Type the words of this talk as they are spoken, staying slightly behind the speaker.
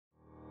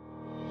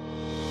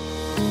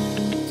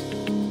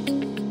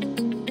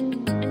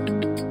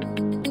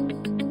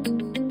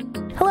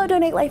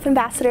Donate Life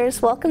Ambassadors,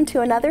 welcome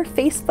to another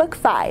Facebook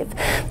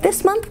 5.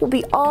 This month will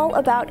be all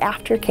about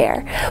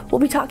aftercare. We'll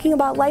be talking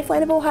about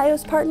Lifeline of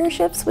Ohio's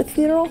partnerships with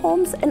funeral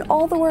homes and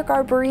all the work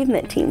our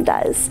bereavement team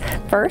does.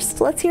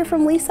 First, let's hear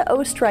from Lisa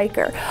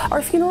Ostreicher,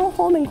 our funeral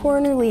home and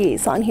coroner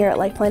liaison here at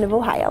Lifeline of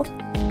Ohio.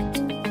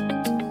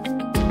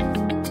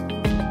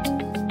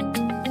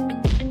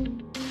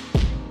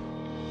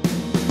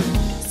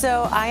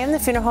 So I am the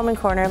funeral home and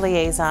coroner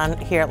liaison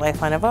here at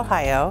Lifeline of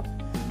Ohio.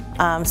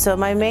 So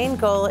my main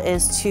goal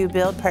is to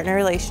build partner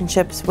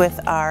relationships with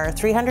our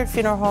 300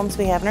 funeral homes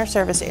we have in our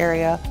service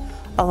area,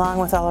 along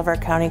with all of our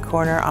county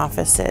coroner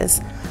offices.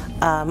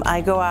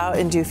 I go out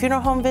and do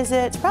funeral home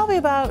visits probably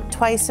about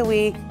twice a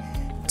week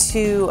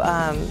to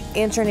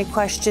answer any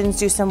questions,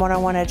 do some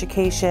one-on-one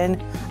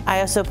education. I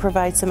also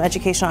provide some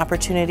educational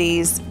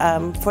opportunities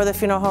for the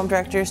funeral home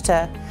directors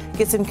to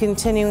get some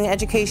continuing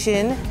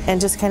education and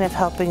just kind of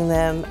helping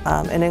them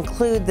and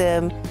include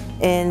them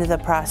in the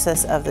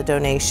process of the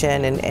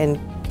donation and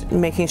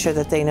making sure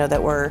that they know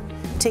that we're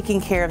taking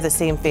care of the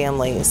same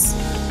families.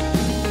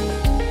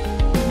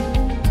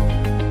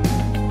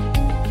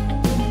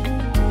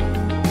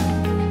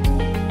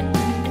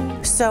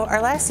 So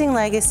our Lasting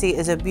Legacy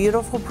is a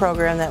beautiful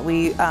program that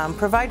we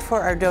provide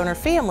for our donor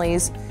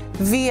families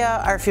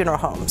via our funeral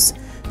homes.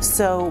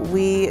 So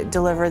we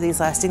deliver these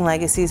Lasting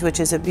Legacies,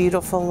 which is a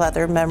beautiful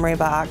leather memory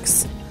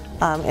box.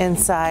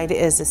 Inside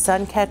is a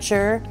sun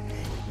catcher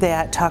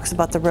that talks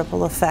about the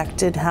ripple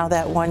effect and how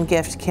that one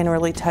gift can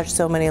really touch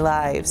so many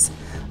lives,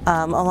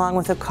 along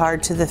with a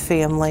card to the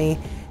family.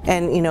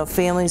 And you know,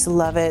 families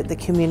love it, the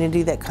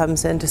community that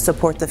comes in to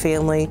support the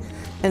family.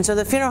 And so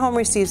the funeral home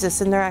receives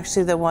this, and they're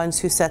actually the ones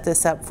who set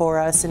this up for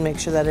us and make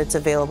sure that it's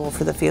available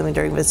for the family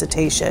during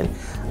visitation.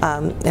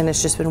 And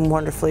it's just been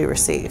wonderfully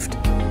received.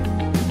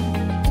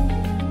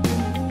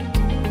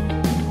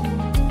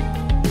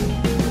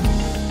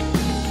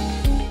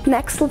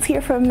 Next, let's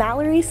hear from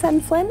Mallory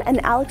Senflin and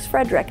Alex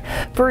Frederick,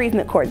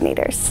 bereavement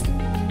coordinators.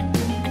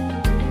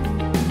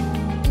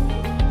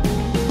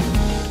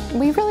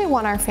 We really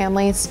want our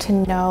families to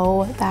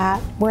know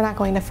that we're not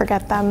going to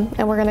forget them,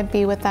 and we're going to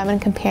be with them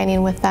and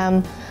companion with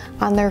them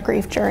on their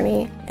grief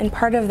journey. And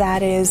part of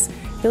that is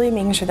really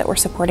making sure that we're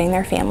supporting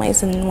their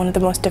families in one of the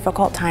most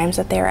difficult times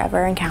that they're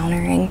ever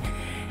encountering.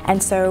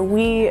 And so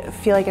we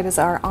feel like it is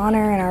our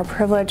honor and our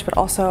privilege, but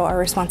also our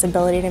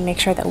responsibility to make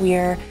sure that we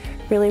are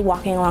really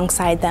walking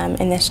alongside them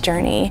in this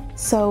journey.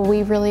 So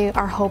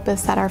our hope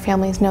is that our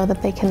families know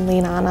that they can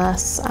lean on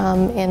us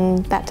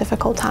in that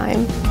difficult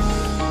time.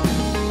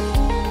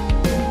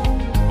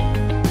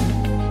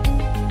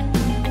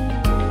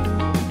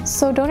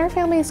 So donor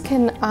families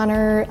can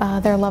honor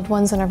their loved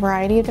ones in a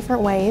variety of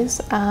different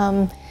ways.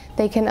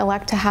 They can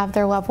elect to have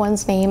their loved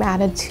one's name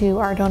added to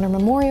our donor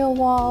memorial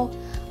wall.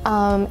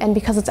 And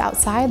because it's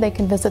outside, they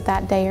can visit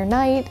that day or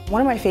night.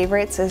 One of my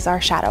favorites is our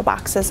shadow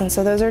boxes, and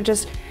so those are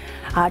just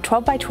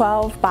 12 by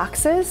 12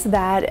 boxes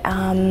that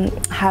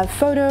have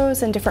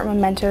photos and different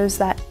mementos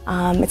that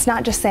it's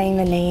not just saying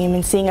the name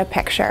and seeing a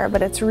picture,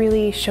 but it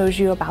really shows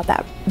you about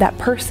that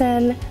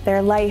person,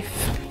 their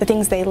life, the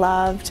things they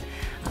loved,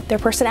 their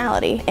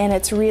personality. And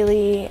it's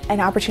really an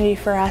opportunity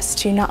for us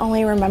to not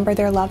only remember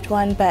their loved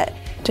one, but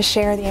to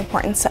share the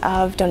importance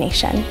of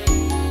donation.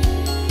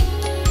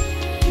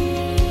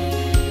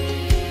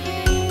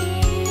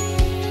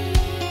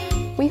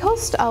 We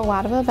host a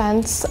lot of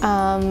events,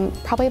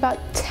 probably about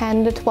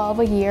 10 to 12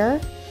 a year.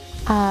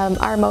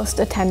 Our most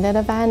attended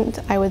event,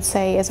 I would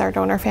say, is our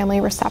donor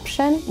family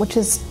reception, which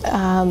is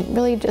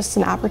really just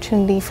an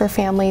opportunity for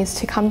families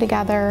to come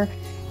together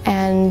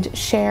and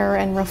share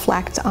and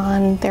reflect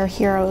on their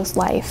hero's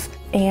life.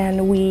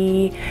 And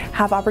we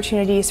have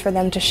opportunities for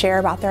them to share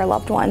about their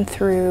loved one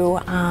through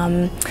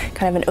kind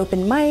of an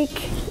open mic.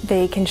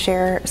 They can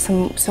share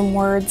some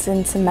words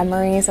and some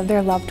memories of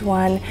their loved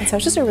one. And so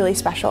it's just a really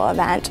special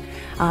event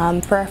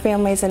for our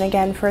families, and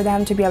again, for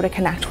them to be able to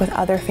connect with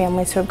other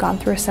families who have gone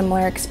through a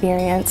similar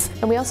experience.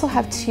 And we also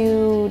have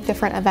 2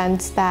 different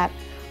events that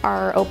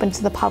are open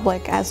to the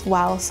public as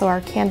well. So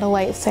our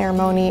candlelight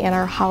ceremony and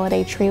our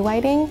holiday tree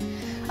lighting,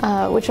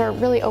 which are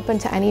really open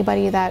to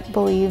anybody that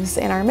believes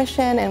in our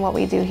mission and what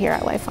we do here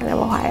at Lifeline of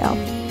Ohio.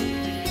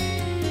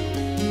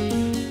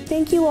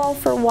 Thank you all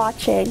for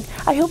watching.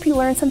 I hope you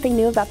learned something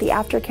new about the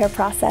aftercare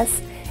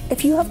process.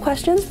 If you have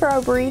questions for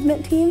our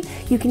bereavement team,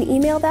 you can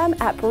email them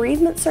at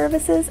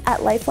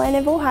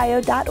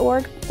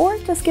bereavementservices@lifelineofohio.org or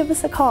just give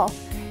us a call.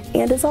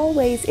 And as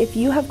always, if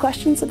you have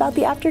questions about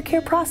the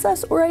aftercare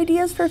process or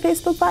ideas for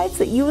Facebook Lives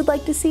that you would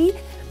like to see,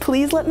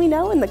 please let me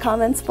know in the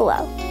comments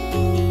below.